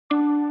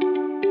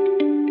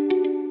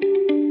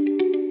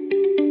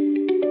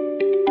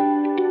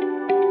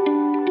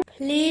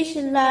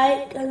Please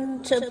like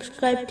and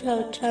subscribe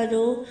to our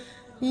channel.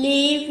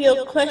 Leave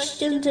your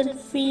questions and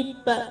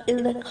feedback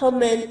in the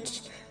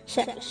comments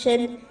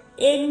section.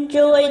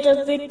 Enjoy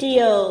the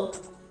video.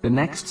 The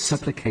next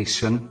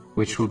supplication,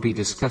 which will be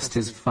discussed,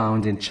 is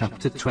found in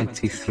chapter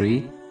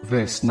 23,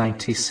 verse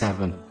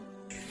 97.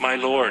 My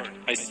Lord,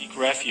 I seek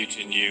refuge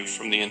in you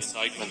from the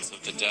incitements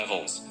of the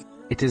devils.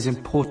 It is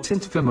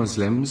important for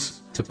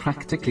Muslims to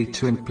practically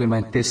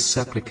implement this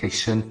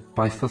supplication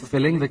by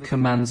fulfilling the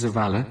commands of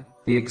Allah,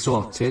 the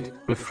Exalted,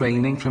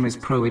 refraining from His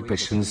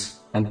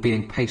prohibitions, and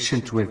being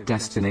patient with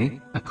destiny,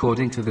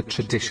 according to the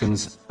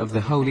traditions of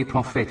the Holy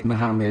Prophet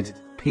Muhammad,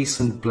 peace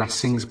and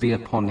blessings be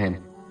upon him.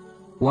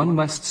 One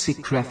must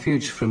seek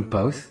refuge from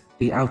both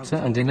the outer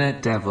and inner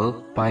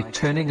devil by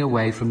turning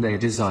away from their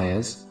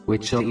desires,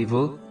 which are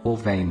evil or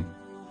vain.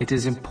 It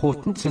is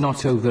important to not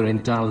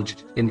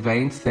overindulge in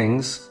vain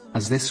things,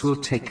 as this will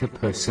take a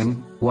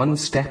person one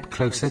step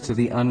closer to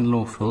the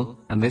unlawful,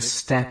 and this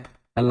step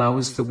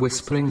allows the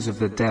whisperings of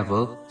the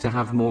devil to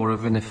have more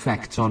of an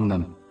effect on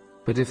them.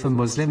 But if a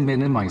Muslim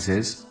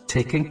minimizes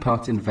taking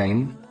part in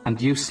vain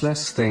and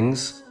useless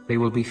things, they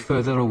will be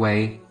further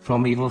away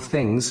from evil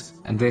things,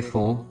 and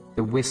therefore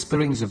the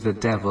whisperings of the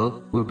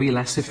devil will be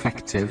less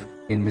effective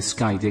in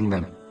misguiding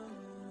them.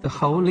 The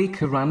Holy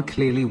Quran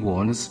clearly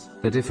warns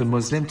that if a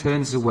Muslim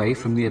turns away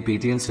from the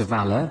obedience of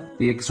Allah,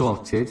 the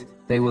Exalted,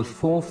 they will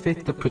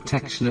forfeit the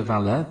protection of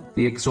Allah,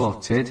 the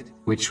Exalted,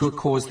 which will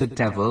cause the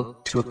devil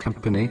to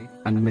accompany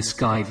and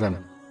misguide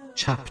them.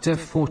 Chapter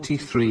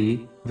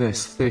 43,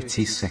 verse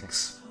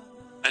 36.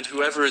 And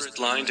whoever is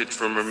blinded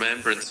from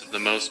remembrance of the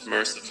Most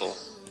Merciful,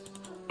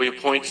 we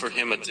appoint for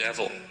him a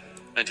devil,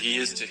 and he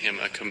is to him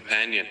a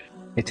companion.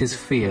 It is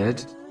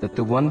feared that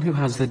the one who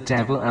has the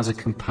devil as a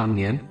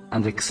companion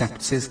and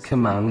accepts his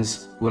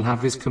commands will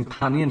have his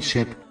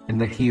companionship in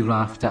the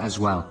hereafter as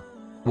well.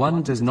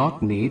 One does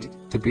not need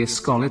to be a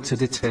scholar to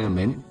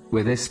determine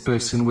where this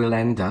person will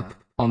end up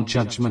on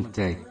Judgment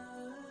Day.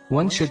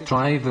 One should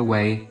drive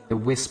away the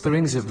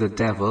whisperings of the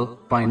devil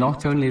by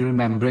not only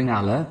remembering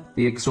Allah,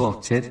 the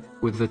Exalted,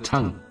 with the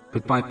tongue,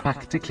 but by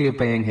practically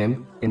obeying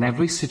Him in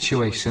every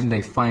situation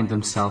they find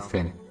themselves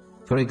in.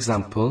 For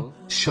example,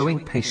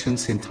 showing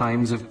patience in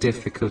times of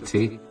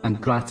difficulty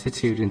and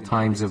gratitude in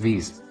times of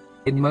ease.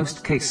 In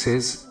most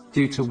cases,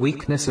 due to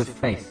weakness of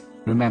faith,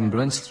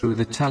 remembrance through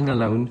the tongue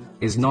alone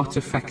is not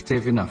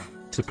effective enough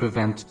to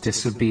prevent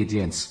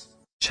disobedience.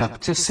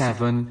 Chapter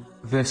 7,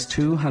 verse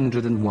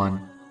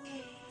 201.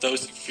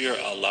 Those who fear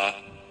Allah,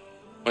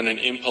 when an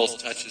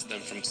impulse touches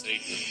them from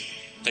Satan,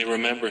 they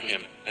remember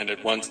Him and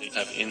at once they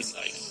have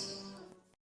insight.